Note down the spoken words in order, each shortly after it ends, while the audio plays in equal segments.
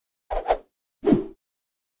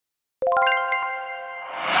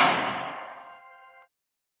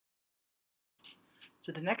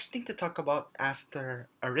So the next thing to talk about after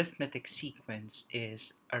arithmetic sequence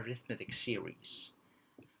is arithmetic series.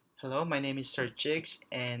 Hello, my name is Sir Jigs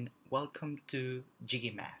and welcome to Jiggy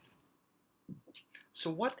Math. So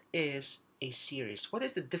what is a series? What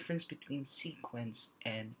is the difference between sequence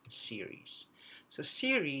and series? So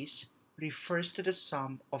series refers to the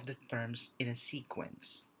sum of the terms in a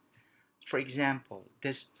sequence. For example,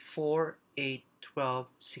 this 4, 8, 12,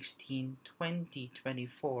 16, 20,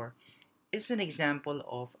 24 is an example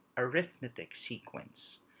of arithmetic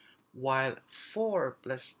sequence, while 4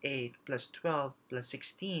 plus 8 plus 12 plus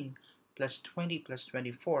 16 plus 20 plus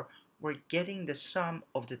 24, we're getting the sum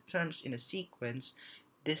of the terms in a sequence.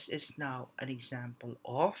 This is now an example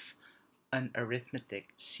of an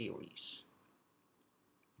arithmetic series.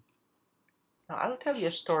 Now I'll tell you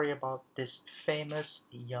a story about this famous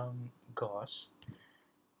young Gaus,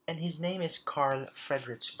 and his name is Carl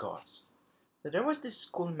Friedrich Gauss. There was this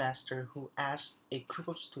schoolmaster who asked a group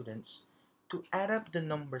of students to add up the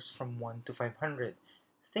numbers from 1 to 500,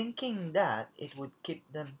 thinking that it would keep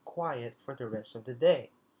them quiet for the rest of the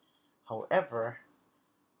day. However,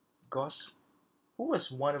 Gauss, who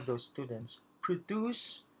was one of those students,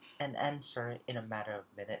 produced an answer in a matter of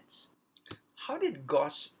minutes. How did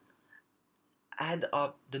Gauss add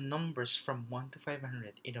up the numbers from 1 to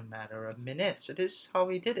 500 in a matter of minutes? So this is how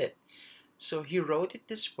he did it. So he wrote it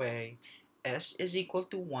this way: S is equal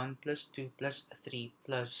to 1 plus 2 plus 3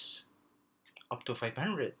 plus up to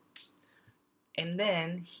 500. And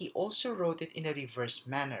then he also wrote it in a reverse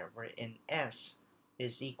manner, wherein S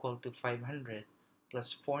is equal to 500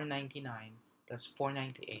 plus 499 plus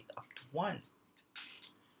 498 up to 1.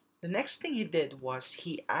 The next thing he did was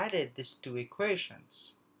he added these two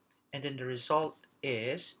equations. And then the result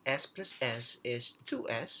is S plus S is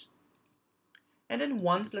 2S. And then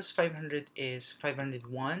 1 plus 500 is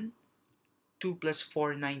 501. 2 plus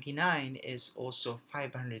 499 is also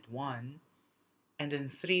 501. And then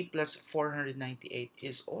 3 plus 498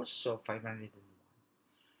 is also 501.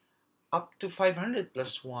 Up to 500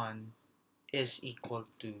 plus 1 is equal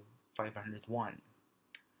to 501.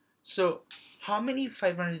 So how many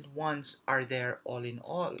 501s are there all in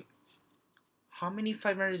all? How many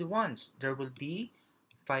 501s? There will be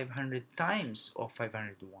 500 times of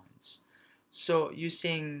 501s. So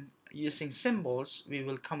using symbols, we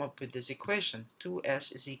will come up with this equation.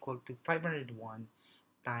 2s is equal to 501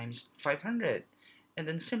 times 500. And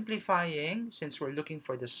then simplifying, since we're looking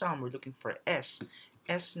for the sum, we're looking for s.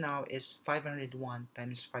 S now is 501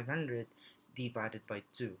 times 500 divided by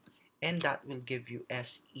 2. And that will give you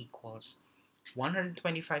s equals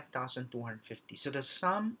 125,250. So the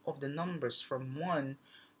sum of the numbers from 1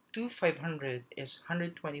 to 500 is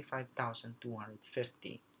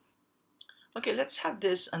 125,250. Okay, let's have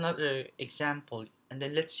this another example, and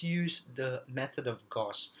then let's use the method of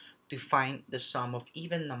Gauss to find the sum of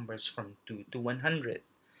even numbers from 2 to 100.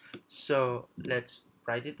 So let's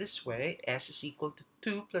write it this way: S is equal to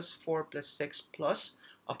 2 plus 4 plus 6 plus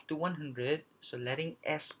up to 100. So letting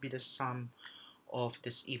S be the sum of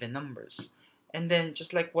these even numbers. And then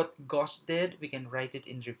just like what Gauss did, we can write it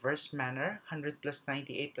in reverse manner: 100 plus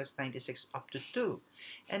 98 plus 96 up to 2.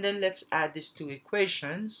 And then let's add these two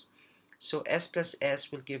equations. So S plus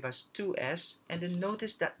S will give us 2S. And then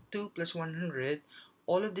notice that 2 plus 100,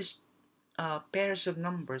 all of these pairs of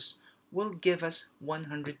numbers will give us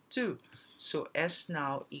 102. So S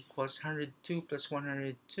now equals 102 plus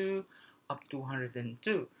 102 up to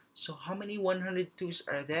 102. So how many 102s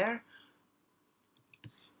are there?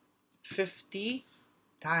 50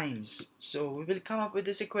 times. So we will come up with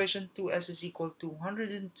this equation: 2s is equal to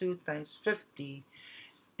 102 times 50.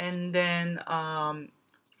 And then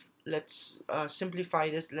let's simplify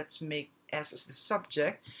this. Let's make s as the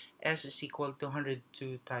subject. S is equal to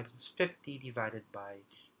 102 times 50 divided by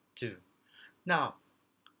 2. Now,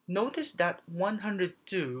 notice that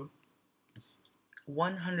 102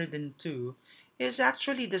 is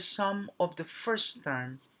actually the sum of the first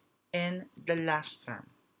term and the last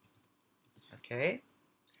term. Okay?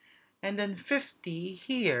 And then 50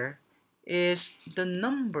 here is the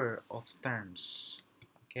number of terms.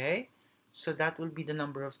 Okay? So that will be the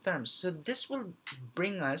number of terms. So this will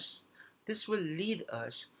lead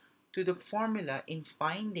us to the formula in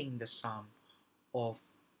finding the sum of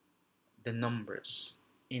the numbers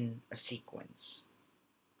in a sequence.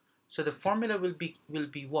 So the formula will be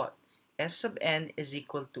what? S sub n is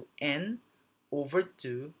equal to n over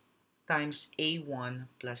 2 times a1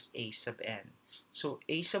 plus a sub n. So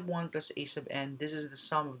a sub 1 plus a sub n, this is the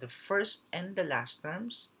sum of the first and the last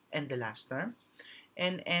terms and the last term.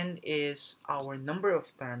 And n is our number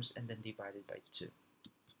of terms and then divided by 2.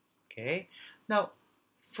 Okay? Now,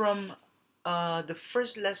 from the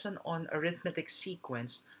first lesson on arithmetic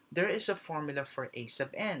sequence, there is a formula for a sub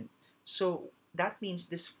n. So that means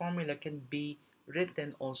this formula can be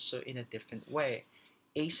written also in a different way.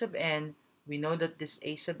 A sub n, we know that this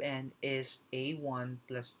a sub n is a1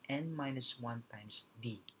 plus n minus 1 times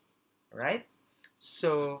d, right?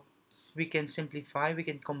 So we can simplify, we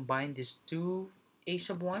can combine these two a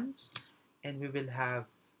sub 1's, and we will have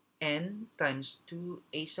n times 2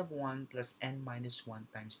 a sub 1 plus n minus 1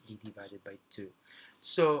 times d divided by 2.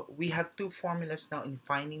 So we have two formulas now in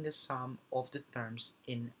finding the sum of the terms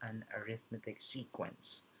in an arithmetic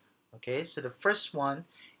sequence. Okay, so the first one,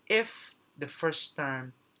 if the first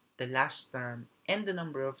term, the last term, and the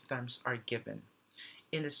number of terms are given.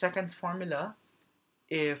 In the second formula,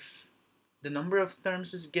 if the number of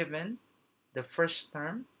terms is given, the first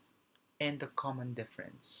term, and the common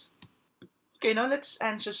difference. Okay, now let's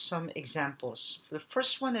answer some examples. The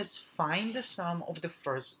first one is find the sum of the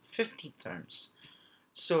first 50 terms.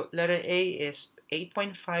 So letter A is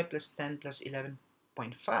 8.5 plus 10 plus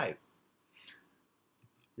 11.5.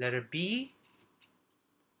 Letter B,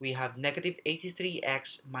 we have negative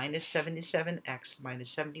 83x minus 77x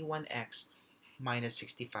minus 71x minus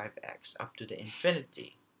 65x up to the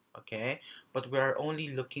infinity. Okay, but we are only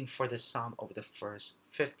looking for the sum of the first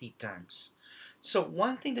 50 terms. So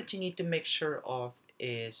one thing that you need to make sure of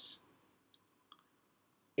is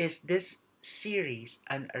this series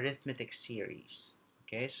an arithmetic series?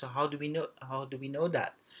 Okay, so how do we know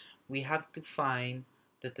that? We have to find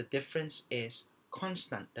that the difference is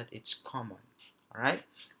constant, that it's common. All right,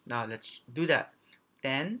 now let's do that.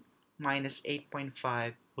 10 minus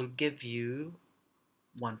 8.5 will give you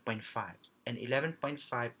 1.5, and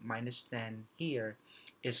 11.5 minus 10 here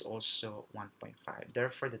is also 1.5.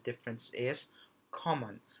 Therefore the difference is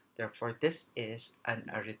common. Therefore this is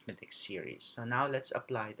an arithmetic series. So now let's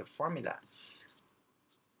apply the formula.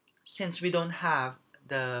 Since we don't have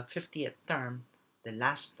the 50th term, the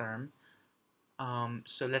last term,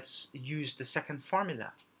 so let's use the second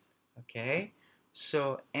formula. Okay,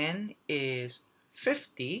 so n is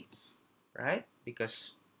 50, right?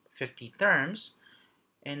 Because 50 terms.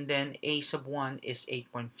 And then a sub 1 is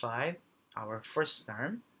 8.5, our first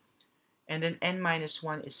term. And then n minus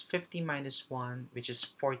 1 is 50 minus 1, which is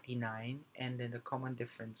 49. And then the common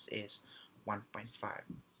difference is 1.5.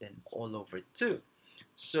 Then all over 2.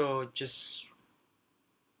 So just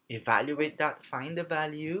evaluate that, find the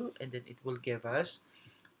value, and then it will give us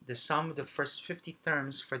the sum of the first 50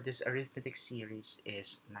 terms for this arithmetic series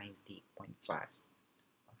is 90.5.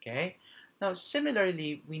 Okay, now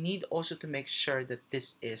similarly, we need also to make sure that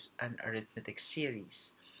this is an arithmetic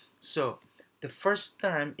series. So the first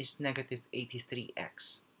term is negative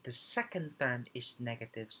 83x. The second term is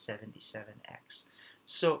negative 77x.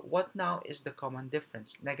 So what now is the common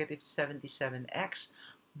difference? Negative 77x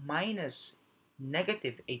minus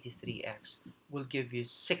negative 83x will give you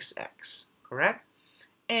 6x, correct?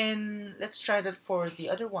 And let's try that for the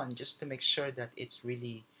other one just to make sure that it's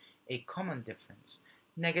really a common difference.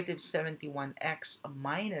 Negative 71x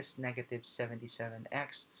minus negative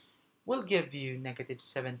 77x will give you negative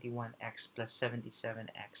 71x plus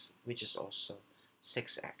 77x, which is also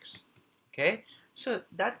 6x. Okay, so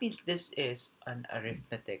that means this is an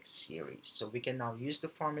arithmetic series. So we can now use the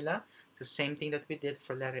formula, the same thing that we did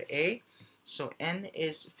for letter A. So n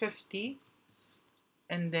is 50,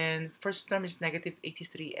 and then first term is negative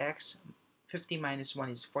 83x, 50 minus 1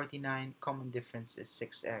 is 49, common difference is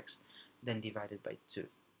 6x, then divided by 2.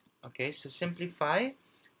 Okay, so simplify.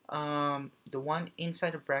 The one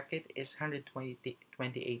inside the bracket is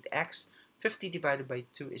 128x. 50 divided by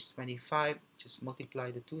 2 is 25. Just multiply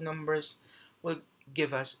the two numbers. Will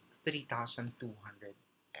give us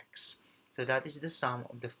 3200x. So that is the sum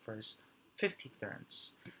of the first 50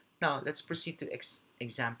 terms. Now let's proceed to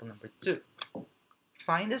example number 2.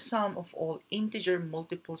 Find the sum of all integer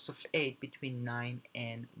multiples of 8 between 9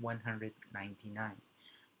 and 199.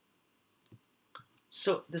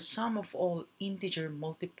 So the sum of all integer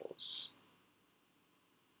multiples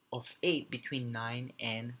of 8 between 9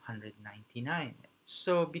 and 199.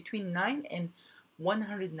 So between 9 and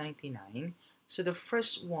 199, so the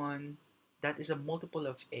first one that is a multiple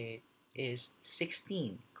of 8 is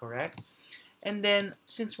 16, correct? And then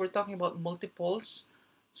since we're talking about multiples,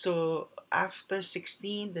 so after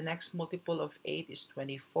 16, the next multiple of 8 is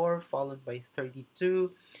 24, followed by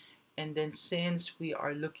 32. And then since we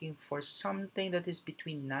are looking for something that is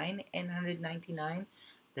between 9 and 199,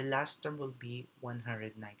 the last term will be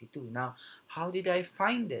 192. Now, how did I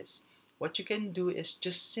find this? What you can do is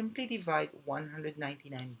just simply divide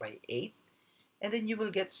 199 by 8, and then you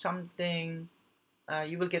will get something,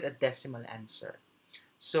 you will get a decimal answer.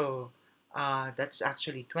 So That's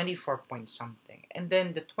actually 24 point something. And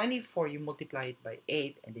then the 24, you multiply it by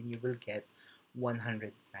 8, and then you will get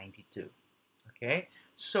 192. Okay,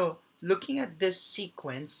 so looking at this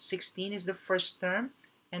sequence, 16 is the first term,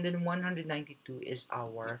 and then 192 is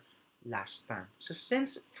our last term. So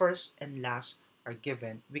since first and last are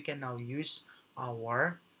given, we can now use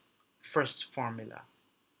our first formula.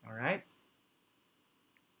 All right,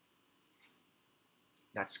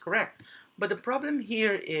 that's correct. But the problem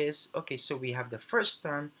here is, okay, so we have the first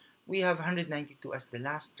term, we have 192 as the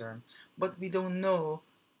last term, but we don't know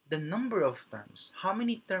the number of terms. How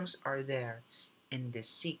many terms are there in this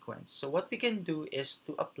sequence? So what we can do is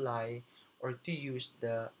to apply or to use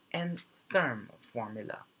the nth term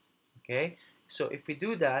formula. Okay, so if we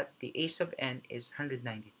do that, the a sub n is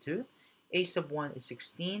 192, a sub 1 is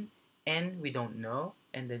 16, n we don't know,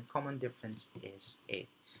 and then common difference is 8.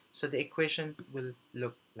 So the equation will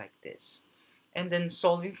look like this. And then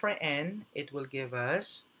solving for n, it will give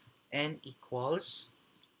us n equals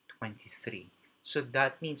 23. So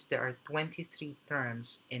that means there are 23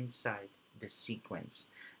 terms inside the sequence.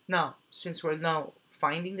 Now, since we're now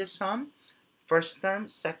finding the sum, first term,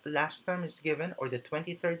 last term is given, or the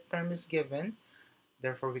 23rd term is given,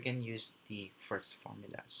 therefore we can use the first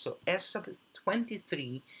formula. So S sub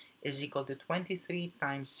 23 is equal to 23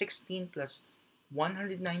 times 16 plus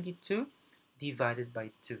 192 divided by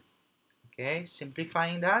 2. Okay,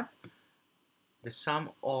 simplifying that, the sum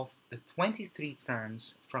of the 23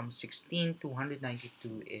 terms from 16 to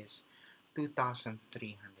 192 is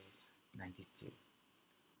 2,392.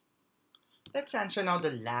 Let's answer now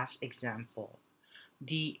the last example.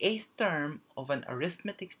 The eighth term of an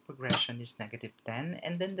arithmetic progression is negative 10,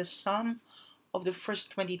 and then the sum of the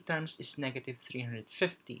first 20 terms is negative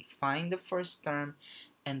 350. Find the first term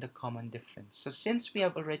and the common difference. So since we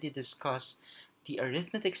have already discussed the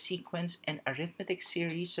arithmetic sequence and arithmetic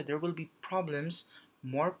series, so there will be problems,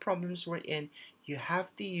 more problems wherein you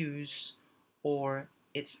have to use, or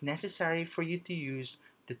it's necessary for you to use,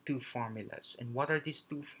 the two formulas. And what are these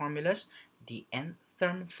two formulas? The nth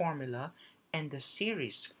term formula and the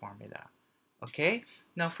series formula. Okay,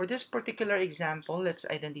 now for this particular example, let's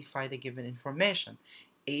identify the given information.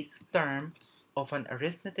 Eighth term of an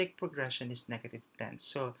arithmetic progression is negative 10.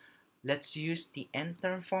 So let's use the nth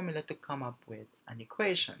term formula to come up with an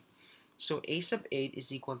equation. So a sub 8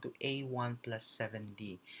 is equal to a1 plus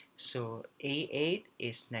 7d. So a8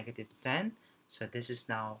 is negative 10. So this is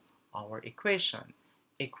now our equation.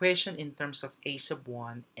 Equation in terms of a sub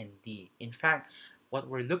 1 and d. In fact, what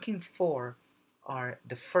we're looking for are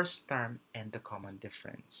the first term and the common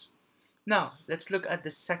difference. Now, let's look at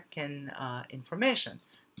the second information.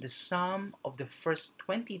 The sum of the first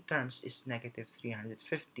 20 terms is negative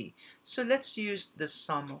 350. So let's use the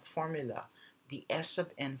sum formula, the S sub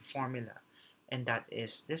n formula, and that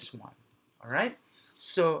is this one. All right?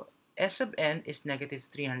 So S sub n is negative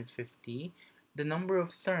 350. The number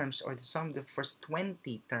of terms, or the sum of the first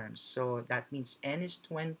 20 terms, so that means n is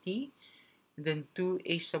 20, then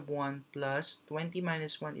 2a sub 1 plus 20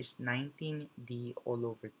 minus 1 is 19d all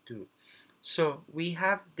over 2. So we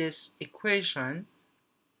have this equation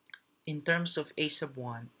in terms of a sub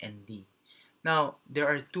 1 and d. Now, there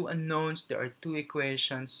are two unknowns, there are two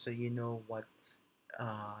equations, so you know what,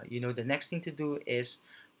 the next thing to do is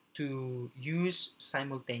to use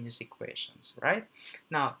simultaneous equations, right?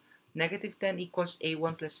 Now, negative 10 equals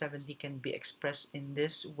a1 plus 7d can be expressed in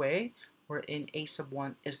this way, wherein a sub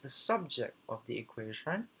 1 is the subject of the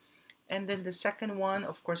equation. And then the second one,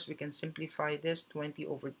 of course, we can simplify this. 20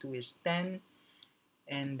 over 2 is 10.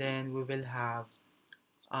 And then we will have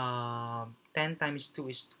 10 times 2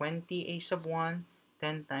 is 20 a sub 1.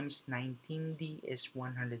 10 times 19d is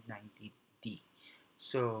 190d.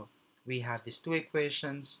 So we have these two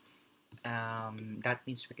equations. That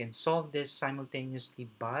means we can solve this simultaneously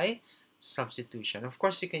by substitution. Of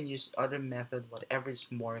course, you can use other method, whatever is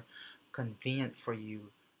more convenient for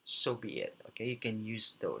you, so be it. Okay, you can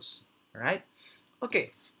use those. All right.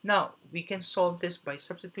 Okay, now we can solve this by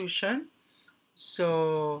substitution.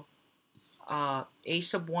 So a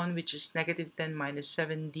sub 1, which is negative 10 minus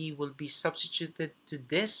 7d, will be substituted to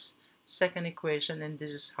this second equation, and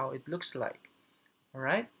this is how it looks like. All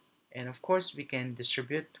right. And of course, we can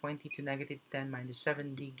distribute 20 to negative 10 minus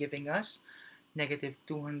 7d, giving us negative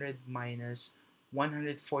 200 minus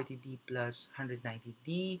 140d plus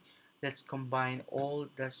 190d. Let's combine all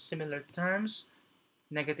the similar terms.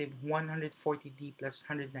 Negative 140d plus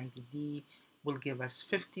 190d will give us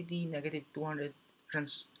 50d. Negative 200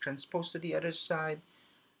 transposed to the other side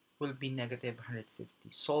will be negative 150.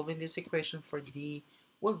 Solving this equation for d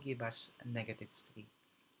will give us a negative 3.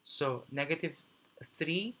 So negative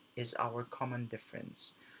 3 is our common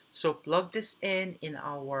difference. So plug this in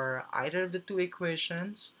our either of the two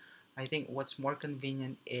equations. I think what's more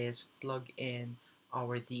convenient is plug in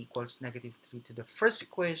our d equals negative 3 to the first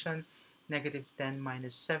equation. Negative 10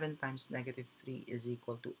 minus 7 times negative 3 is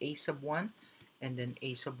equal to a sub 1. And then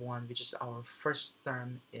a sub 1, which is our first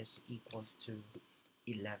term, is equal to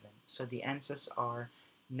 11. So the answers are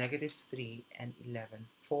negative 3 and 11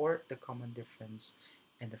 for the common difference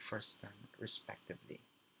and the first term respectively.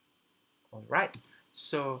 All right.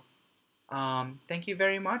 So thank you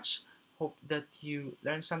very much. Hope that you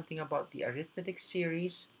learned something about the arithmetic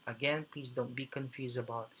series. Again, please don't be confused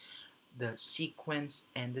about the sequence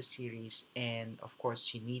and the series. And of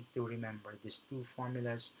course, you need to remember these two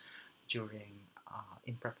formulas during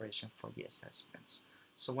in preparation for the assessments.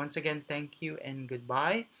 So once again, thank you and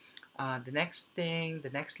goodbye. The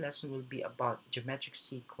next lesson will be about geometric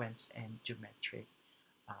sequence and geometric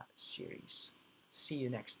series. See you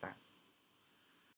next time.